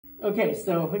Okay,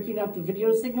 so hooking up the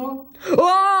video signal.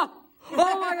 Oh!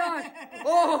 Oh my God!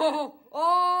 Oh!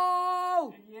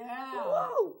 Oh! Yeah.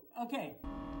 Whoa. Okay.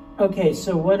 Okay,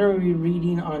 so what are we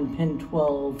reading on pin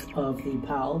 12 of the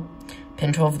PAL?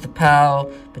 Pin 12 of the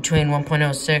PAL, between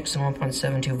 1.06 and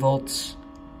 1.72 volts.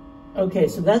 Okay,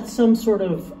 so that's some sort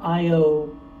of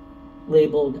I/O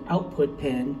labeled output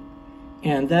pin,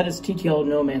 and that is TTL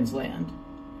no man's land.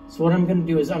 So what I'm going to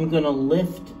do is I'm going to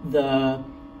lift the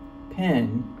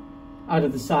pin out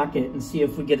of the socket and see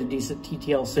if we get a decent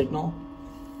TTL signal.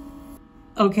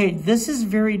 Okay, this is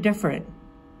very different.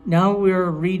 Now we're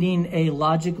reading a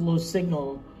logic low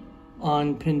signal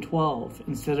on pin 12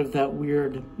 instead of that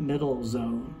weird middle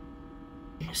zone.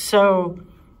 So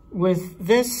with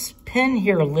this pin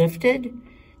here lifted,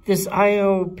 this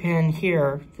I/O pin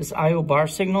here, this I/O bar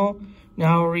signal,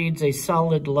 now reads a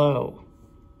solid low,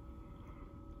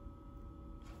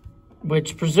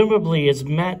 which presumably is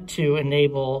meant to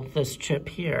enable this chip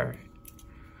here.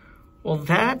 Well,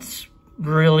 that's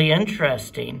really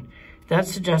interesting. That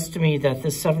suggests to me that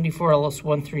this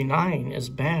 74LS139 is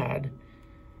bad,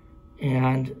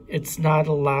 and it's not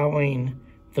allowing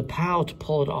the PAL to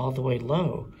pull it all the way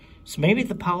low. So maybe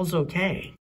the PAL's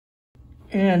okay.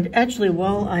 And actually,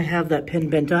 while I have that pin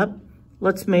bent up,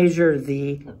 let's measure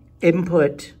the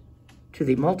input to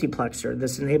the multiplexer,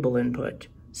 this enable input,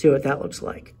 see what that looks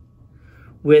like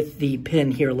with the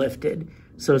pin here lifted.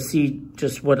 So see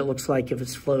just what it looks like if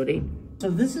it's floating. So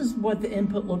this is what the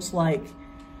input looks like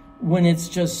when it's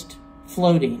just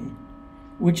floating,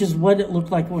 which is what it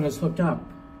looked like when it's hooked up.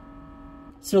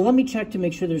 So let me check to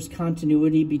make sure there's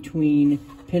continuity between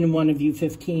pin 1 of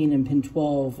U15 and pin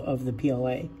 12 of the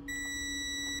PLA.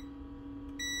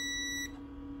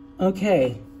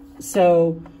 Okay,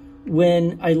 so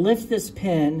when I lift this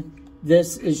pin,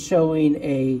 this is showing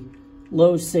a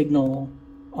low signal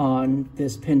on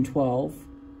this pin 12,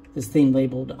 this thing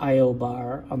labeled I/O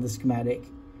bar on the schematic.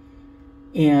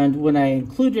 And when I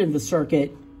include it in the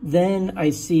circuit, then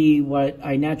I see what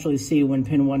I naturally see when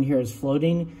pin 1 here is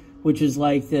floating, which is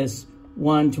like this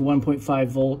 1 to 1.5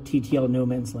 volt TTL no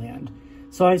man's land.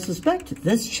 So I suspect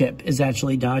this chip is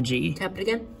actually dodgy. Tap it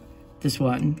again. This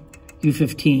one,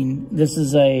 U15. This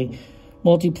is a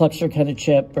multiplexer kind of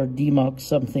chip, or Demultiplexer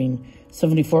something,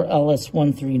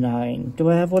 74LS139. Do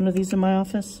I have one of these in my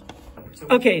office?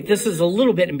 Okay, this is a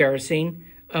little bit embarrassing.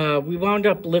 We wound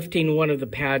up lifting one of the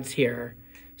pads here.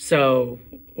 So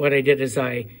what I did is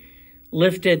I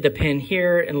lifted the pin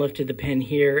here and lifted the pin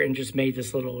here and just made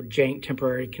this little jank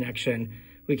temporary connection.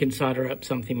 We can solder up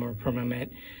something more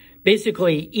permanent.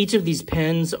 Basically, each of these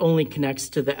pins only connects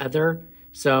to the other,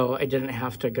 so I didn't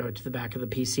have to go to the back of the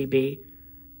PCB.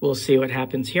 We'll see what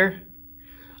happens here.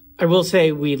 I will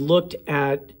say we looked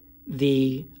at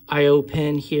the I/O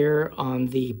pin here on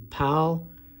the PAL,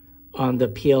 on the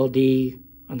PLD,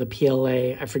 on the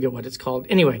PLA, I forget what it's called.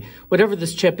 Anyway, whatever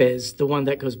this chip is, the one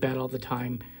that goes bad all the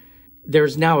time,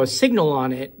 there's now a signal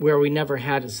on it where we never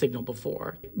had a signal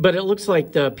before. But it looks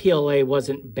like the PLA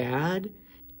wasn't bad.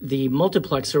 The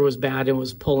multiplexer was bad and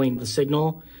was pulling the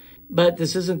signal. But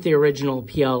this isn't the original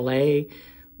PLA.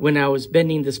 When I was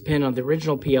bending this pin on the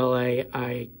original PLA,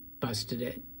 I busted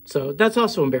it. So that's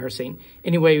also embarrassing.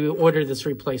 Anyway, we ordered this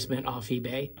replacement off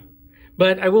eBay.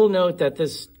 But I will note that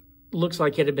this looks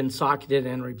like it had been socketed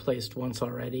and replaced once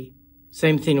already.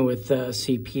 Same thing with the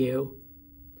CPU.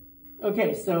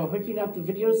 Okay, so hooking up the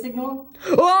video signal.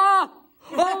 Oh!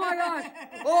 Oh my God!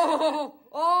 Oh!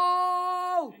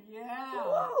 Oh! Yeah.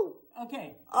 Whoa!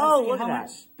 Okay. Oh, look at how that.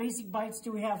 much basic bytes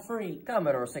do we have free?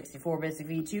 Commodore 64 basic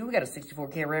V2. We got a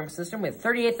 64K RAM system with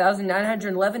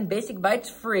 38,911 basic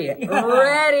bytes free. Yeah.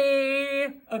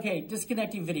 Ready? Okay,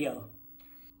 disconnecting video.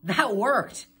 That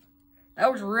worked.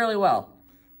 That worked really well.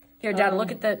 Here, Dad,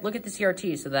 look at the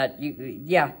CRT so that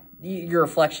your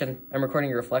reflection. I'm recording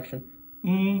your reflection.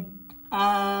 You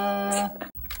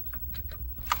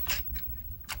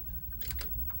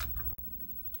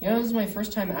know, this is my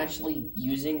first time actually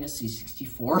using the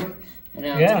C64. I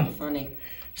know, it's kind of funny.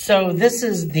 So this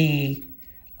is the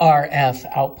RF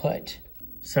output.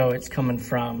 So it's coming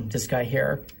from this guy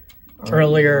here.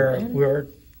 Earlier, we were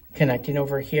connecting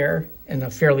over here in a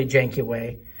fairly janky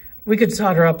way. We could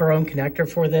solder up our own connector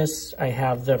for this. I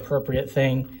have the appropriate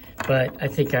thing, but I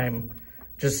think I'm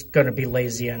just going to be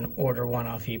lazy and order one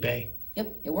off eBay.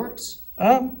 Yep, it works.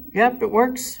 Yep, it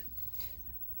works.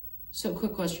 So,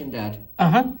 quick question, Dad.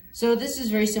 So this is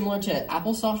very similar to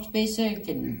AppleSoft Basic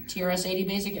and TRS-80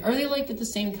 Basic. Are they like the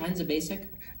same kinds of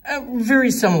Basic? Very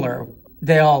similar.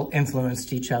 They all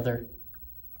influenced each other.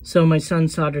 So my son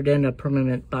soldered in a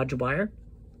permanent bodge wire.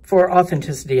 For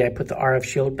authenticity, I put the RF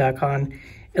shield back on.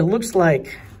 It looks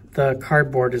like the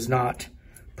cardboard is not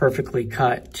perfectly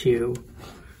cut to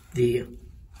the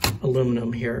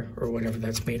aluminum here, or whatever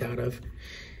that's made out of.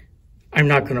 I'm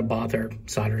not going to bother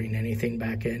soldering anything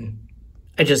back in.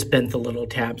 I just bent the little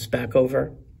tabs back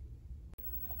over.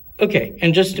 Okay,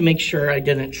 and just to make sure I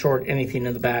didn't short anything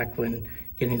in the back when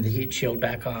getting the heat shield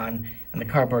back on and the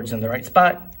cardboard's in the right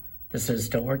spot, this is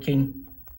still working.